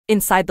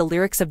inside the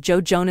lyrics of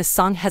Joe Jonas'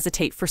 song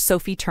Hesitate for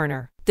Sophie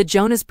Turner. The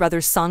Jonas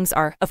Brothers' songs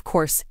are, of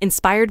course,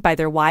 inspired by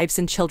their wives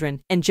and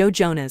children, and Joe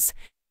Jonas,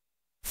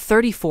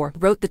 34,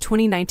 wrote the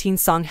 2019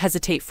 song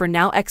Hesitate for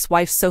now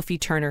ex-wife Sophie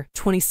Turner,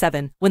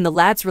 27, when the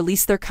lads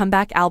released their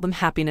comeback album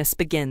Happiness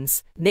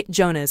Begins. Nick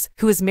Jonas,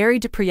 who is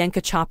married to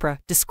Priyanka Chopra,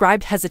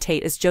 described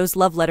Hesitate as Joe's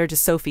love letter to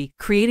Sophie,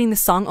 creating the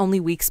song only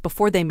weeks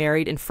before they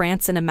married in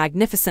France in a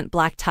magnificent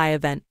black tie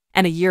event,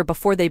 and a year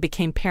before they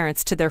became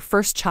parents to their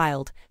first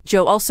child.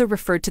 Joe also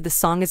referred to the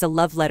song as a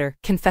love letter,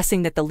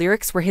 confessing that the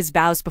lyrics were his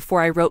vows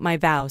before I wrote my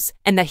vows,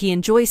 and that he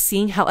enjoys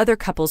seeing how other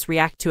couples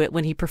react to it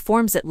when he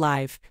performs it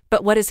live.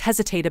 But what is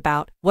Hesitate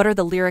about? What are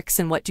the lyrics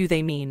and what do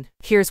they mean?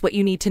 Here's what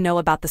you need to know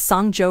about the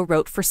song Joe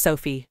wrote for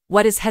Sophie.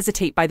 What is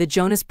Hesitate by the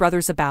Jonas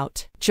Brothers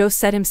about? Joe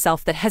said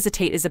himself that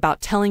Hesitate is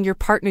about telling your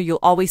partner you'll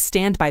always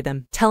stand by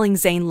them. Telling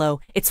Zane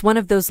Lowe, it's one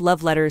of those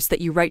love letters that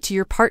you write to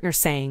your partner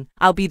saying,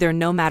 I'll be there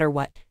no matter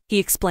what. He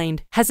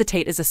explained,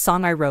 Hesitate is a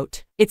song I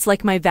wrote. It's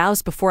like my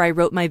vows before I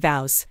wrote my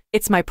vows.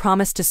 It's my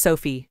promise to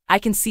Sophie. I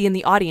can see in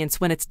the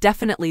audience when it's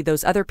definitely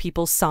those other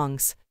people's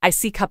songs. I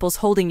see couples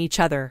holding each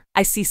other.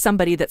 I see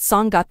somebody that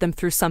song got them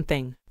through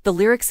something. The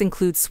lyrics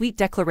include sweet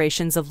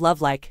declarations of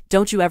love like,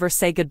 don't you ever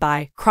say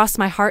goodbye, cross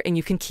my heart and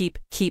you can keep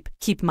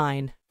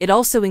mine. It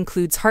also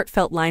includes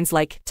heartfelt lines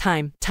like,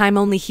 time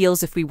only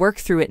heals if we work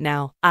through it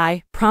now.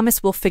 I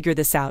promise we'll figure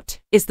this out.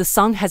 Is the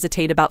song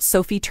Hesitate about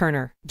Sophie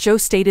Turner? Joe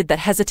stated that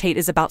Hesitate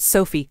is about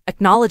Sophie,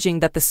 acknowledging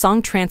that the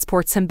song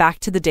transports him back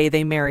to the day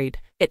they married.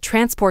 It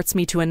transports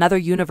me to another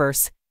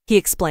universe, he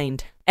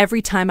explained.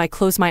 Every time I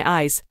close my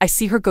eyes, I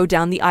see her go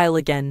down the aisle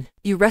again.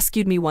 You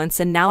rescued me once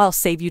and now I'll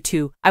save you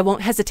too. I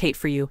won't hesitate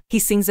for you. He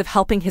sings of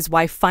helping his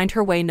wife find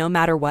her way no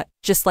matter what,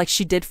 just like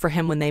she did for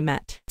him when they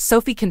met.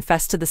 Sophie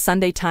confessed to the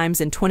Sunday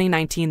Times in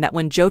 2019 that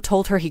when Joe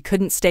told her he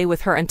couldn't stay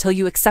with her until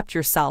you accept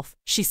yourself,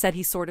 she said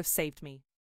he sort of saved me.